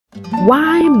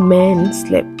While men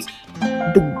slept,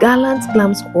 the gallant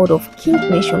glam squad of Kink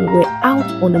Nation were out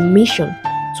on a mission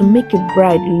to make a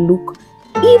bride look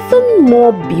even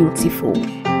more beautiful.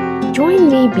 Join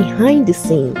me behind the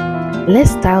scene.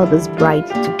 Let's style this bride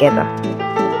together.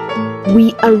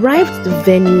 We arrived at the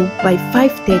venue by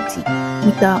 5:30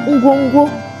 with our ngongo.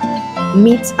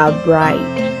 Meet our bride.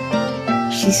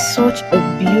 She's such a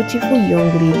beautiful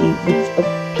young lady with a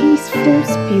peaceful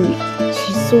spirit.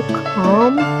 She's so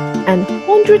calm and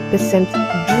 100%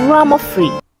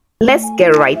 drama-free. Let's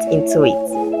get right into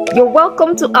it. You're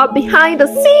welcome to our behind the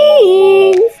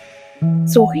scenes.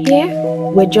 So here,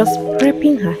 we're just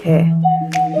prepping her hair.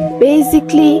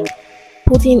 Basically,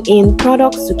 putting in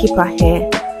products to keep her hair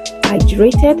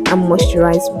hydrated and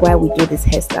moisturized while we do this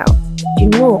hairstyle. You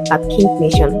know, at Kink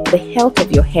Nation, the health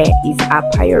of your hair is our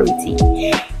priority.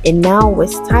 And now we're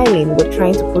styling. We're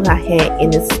trying to put her hair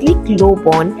in a sleek low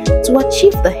bun to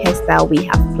achieve the hairstyle we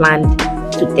have planned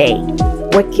today.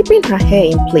 We're keeping her hair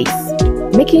in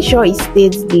place, making sure it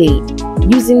stays laid,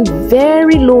 using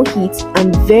very low heat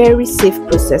and very safe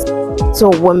process. So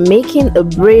we're making a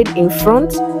braid in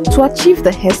front to achieve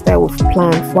the hairstyle we've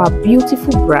planned for our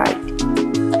beautiful bride.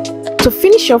 To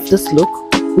finish off this look,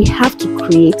 we have to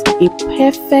create a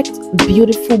perfect,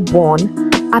 beautiful bun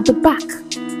at the back.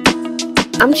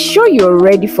 I'm sure you're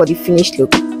ready for the finished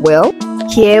look. Well,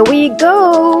 here we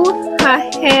go. Her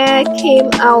hair came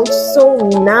out so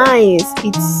nice.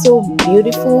 It's so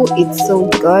beautiful. It's so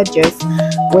gorgeous.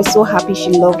 We're so happy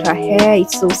she loved her hair.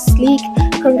 It's so sleek.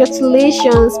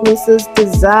 Congratulations, Mrs.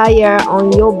 Desire,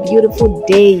 on your beautiful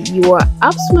day. You are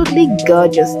absolutely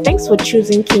gorgeous. Thanks for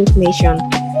choosing Kink Nation.